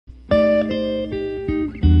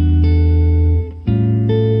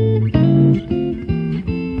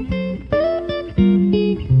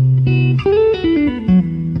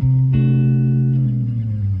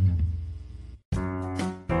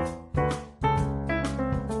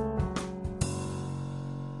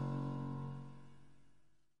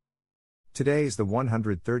Today is the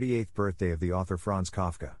 138th birthday of the author Franz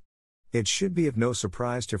Kafka. It should be of no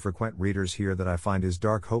surprise to frequent readers here that I find his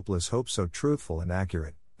dark, hopeless hope so truthful and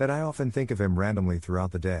accurate, that I often think of him randomly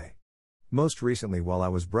throughout the day. Most recently, while I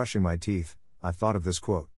was brushing my teeth, I thought of this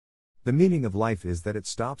quote. The meaning of life is that it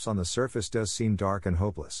stops on the surface does seem dark and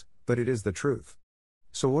hopeless, but it is the truth.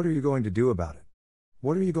 So what are you going to do about it?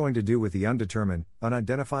 What are you going to do with the undetermined,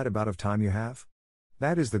 unidentified amount of time you have?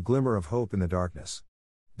 That is the glimmer of hope in the darkness.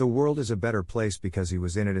 The world is a better place because he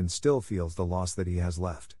was in it and still feels the loss that he has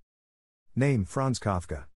left. Name: Franz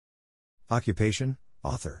Kafka. Occupation: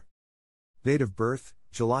 author. Date of birth: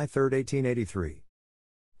 July 3, 1883.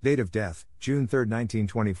 Date of death: June 3,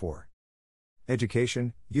 1924.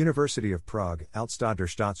 Education: University of Prague, Altstader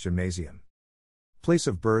Staatsgymnasium. Place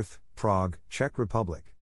of birth: Prague, Czech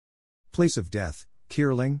Republic. Place of death: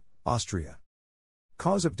 Kierling, Austria.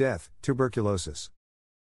 Cause of death: tuberculosis.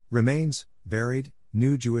 Remains: buried,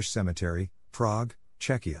 New Jewish Cemetery, Prague,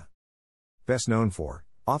 Czechia. Best known for,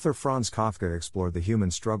 author Franz Kafka explored the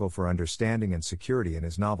human struggle for understanding and security in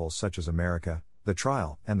his novels such as America, The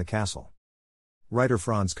Trial, and The Castle. Writer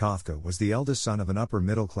Franz Kafka was the eldest son of an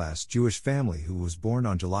upper-middle-class Jewish family who was born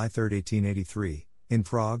on July 3, 1883, in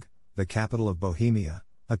Prague, the capital of Bohemia,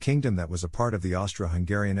 a kingdom that was a part of the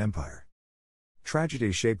Austro-Hungarian Empire.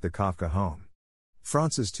 Tragedy shaped the Kafka home.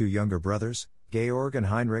 Franz's two younger brothers, Georg and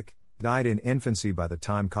Heinrich, died in infancy by the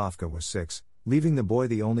time Kafka was 6, leaving the boy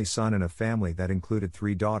the only son in a family that included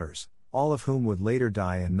 3 daughters, all of whom would later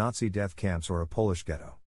die in Nazi death camps or a Polish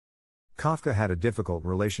ghetto. Kafka had a difficult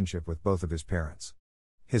relationship with both of his parents.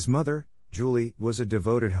 His mother, Julie, was a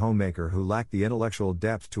devoted homemaker who lacked the intellectual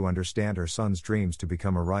depth to understand her son's dreams to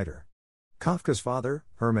become a writer. Kafka's father,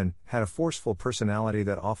 Hermann, had a forceful personality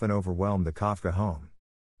that often overwhelmed the Kafka home.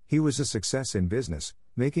 He was a success in business,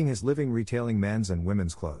 making his living retailing men's and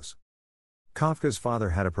women's clothes. Kafka's father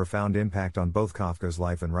had a profound impact on both Kafka's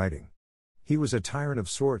life and writing. He was a tyrant of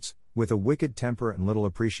sorts, with a wicked temper and little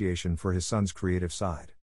appreciation for his son's creative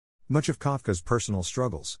side. Much of Kafka's personal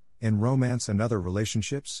struggles, in romance and other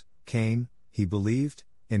relationships, came, he believed,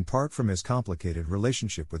 in part from his complicated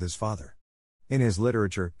relationship with his father. In his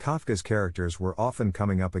literature, Kafka's characters were often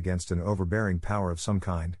coming up against an overbearing power of some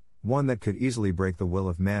kind, one that could easily break the will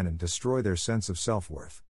of men and destroy their sense of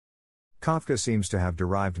self-worth. Kafka seems to have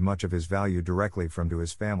derived much of his value directly from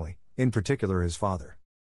his family, in particular his father.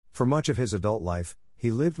 For much of his adult life,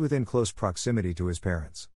 he lived within close proximity to his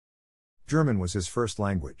parents. German was his first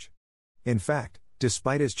language. In fact,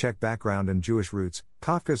 despite his Czech background and Jewish roots,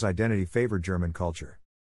 Kafka's identity favored German culture.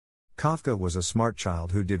 Kafka was a smart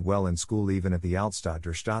child who did well in school even at the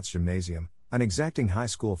Altstader Staatsgymnasium, an exacting high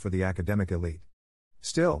school for the academic elite.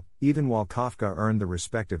 Still, even while Kafka earned the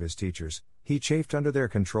respect of his teachers, he chafed under their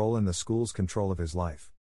control and the school's control of his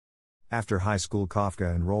life. After high school,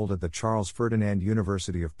 Kafka enrolled at the Charles Ferdinand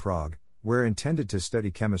University of Prague, where intended to study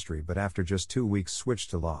chemistry but after just 2 weeks switched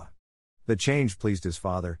to law. The change pleased his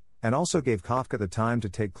father, and also gave Kafka the time to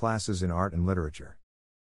take classes in art and literature.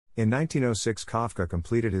 In 1906, Kafka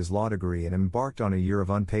completed his law degree and embarked on a year of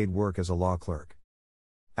unpaid work as a law clerk.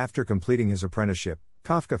 After completing his apprenticeship,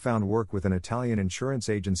 Kafka found work with an Italian insurance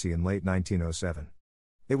agency in late 1907.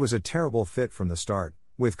 It was a terrible fit from the start,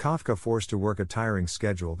 with Kafka forced to work a tiring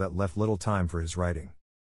schedule that left little time for his writing.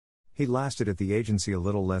 He lasted at the agency a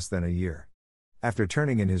little less than a year. After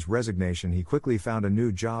turning in his resignation, he quickly found a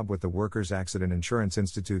new job with the Workers' Accident Insurance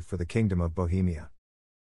Institute for the Kingdom of Bohemia.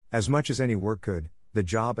 As much as any work could, the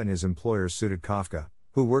job and his employers suited Kafka,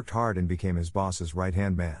 who worked hard and became his boss's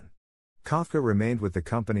right-hand man. Kafka remained with the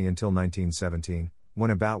company until 1917, when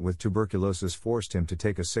a bout with tuberculosis forced him to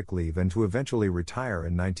take a sick leave and to eventually retire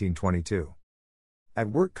in 1922. At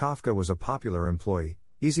work, Kafka was a popular employee,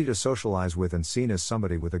 easy to socialize with and seen as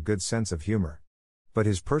somebody with a good sense of humor. But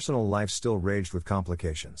his personal life still raged with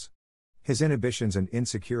complications. His inhibitions and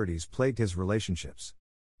insecurities plagued his relationships.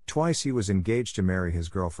 Twice he was engaged to marry his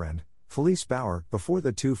girlfriend, Felice Bauer, before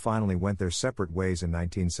the two finally went their separate ways in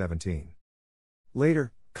 1917.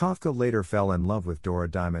 Kafka fell in love with Dora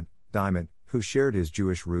Diamant, who shared his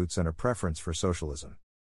Jewish roots and a preference for socialism.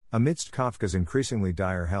 Amidst Kafka's increasingly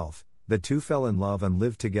dire health, the two fell in love and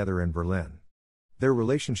lived together in Berlin. Their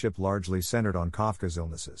relationship largely centered on Kafka's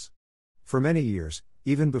illnesses. For many years,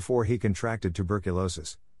 even before he contracted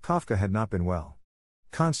tuberculosis, Kafka had not been well.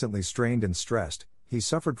 Constantly strained and stressed, he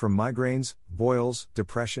suffered from migraines, boils,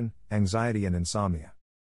 depression, anxiety and insomnia.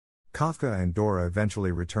 Kafka and Dora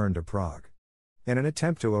eventually returned to Prague. In an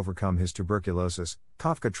attempt to overcome his tuberculosis,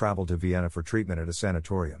 Kafka traveled to Vienna for treatment at a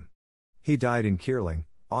sanatorium. He died in Kierling,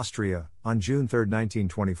 Austria, on June 3,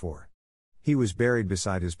 1924. He was buried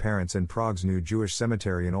beside his parents in Prague's New Jewish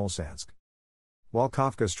Cemetery in Olszansk. While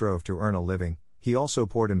Kafka strove to earn a living, he also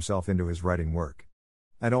poured himself into his writing work.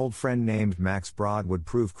 An old friend named Max Brod would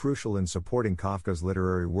prove crucial in supporting Kafka's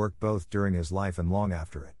literary work both during his life and long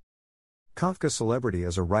after it. Kafka's celebrity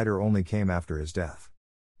as a writer only came after his death.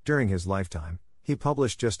 During his lifetime, he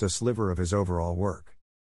published just a sliver of his overall work.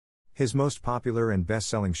 His most popular and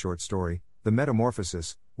best-selling short story, The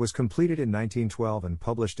Metamorphosis, was completed in 1912 and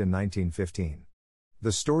published in 1915.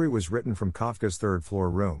 The story was written from Kafka's third-floor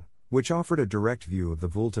room, which offered a direct view of the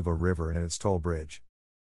Vltava River and its toll bridge.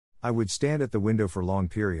 I would stand at the window for long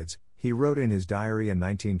periods, he wrote in his diary in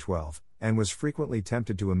 1912, and was frequently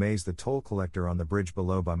tempted to amaze the toll collector on the bridge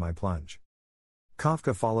below by my plunge.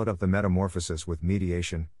 Kafka followed up The Metamorphosis with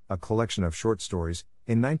Mediation, a collection of short stories,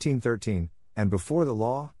 in 1913, and Before the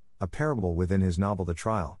Law, a parable within his novel The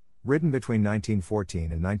Trial, written between 1914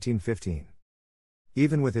 and 1915.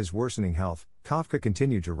 Even with his worsening health, Kafka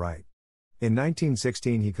continued to write. In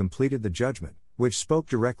 1916 he completed The Judgment, which spoke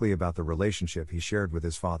directly about the relationship he shared with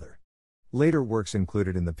his father. Later works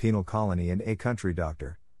included In the Penal Colony and A Country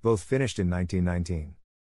Doctor, both finished in 1919.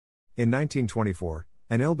 In 1924,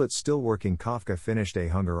 an ill but still working Kafka finished A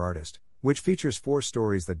Hunger Artist, which features 4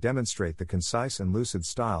 stories that demonstrate the concise and lucid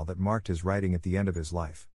style that marked his writing at the end of his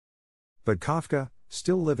life. But Kafka,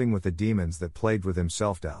 still living with the demons that plagued with him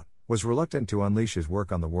self-doubt, was reluctant to unleash his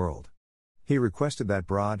work on the world. He requested that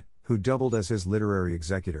Brod, who doubled as his literary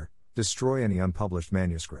executor, destroy any unpublished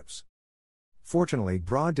manuscripts. Fortunately,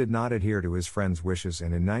 Brod did not adhere to his friend's wishes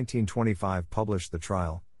and in 1925 published The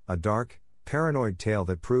Trial, a dark, paranoid tale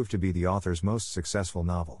that proved to be the author's most successful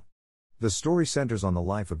novel. The story centers on the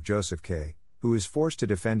life of Joseph K., who is forced to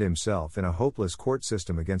defend himself in a hopeless court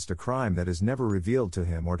system against a crime that is never revealed to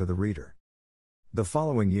him or to the reader. The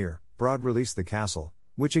following year, Brod released The Castle,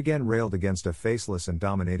 which again railed against a faceless and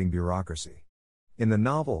dominating bureaucracy. In the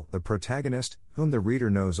novel, the protagonist, whom the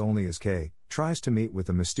reader knows only as K., tries to meet with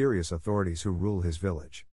the mysterious authorities who rule his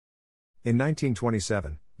village. In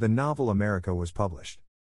 1927, the novel America was published.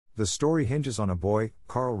 The story hinges on a boy,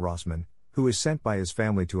 Karl Rossmann, who is sent by his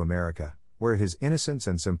family to America, where his innocence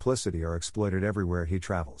and simplicity are exploited everywhere he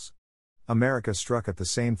travels. America struck at the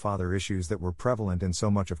same father issues that were prevalent in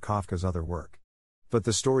so much of Kafka's other work. But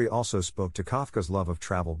the story also spoke to Kafka's love of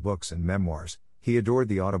travel books and memoirs. He adored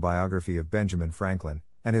the autobiography of Benjamin Franklin,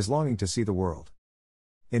 and his longing to see the world.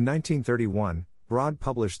 In 1931, Brod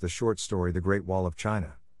published the short story The Great Wall of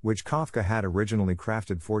China, which Kafka had originally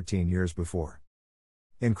crafted 14 years before.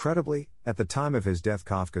 Incredibly, at the time of his death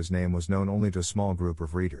Kafka's name was known only to a small group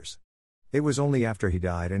of readers. It was only after he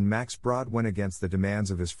died and Max Brod went against the demands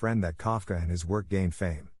of his friend that Kafka and his work gained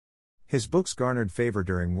fame. His books garnered favor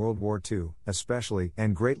during World War II, especially,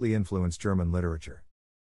 and greatly influenced German literature.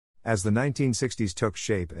 As the 1960s took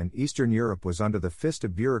shape and Eastern Europe was under the fist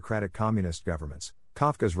of bureaucratic communist governments,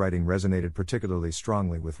 Kafka's writing resonated particularly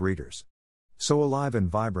strongly with readers. So alive and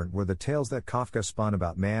vibrant were the tales that Kafka spun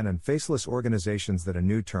about man and faceless organizations that a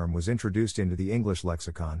new term was introduced into the English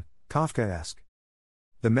lexicon, Kafkaesque.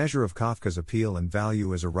 The measure of Kafka's appeal and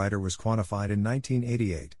value as a writer was quantified in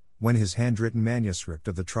 1988, when his handwritten manuscript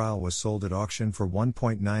of The Trial was sold at auction for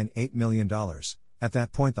 $1.98 million. At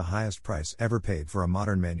that point the highest price ever paid for a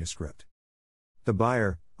modern manuscript. The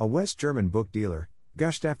buyer, a West German book dealer,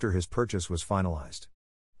 gushed after his purchase was finalized.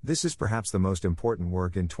 "This is perhaps the most important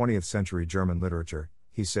work in 20th century German literature,"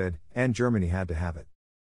 he said, "and Germany had to have it."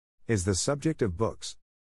 Is the subject of books.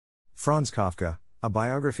 Franz Kafka, A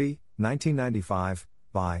Biography, 1995,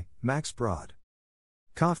 by Max Brod.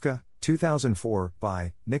 Kafka, 2004,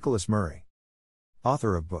 by Nicholas Murray.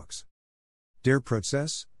 Author of books. Der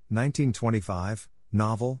Prozess, 1925,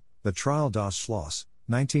 novel, The Trial das Schloss,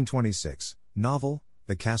 1926, novel,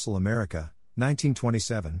 The Castle America,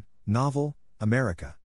 1927, novel, America,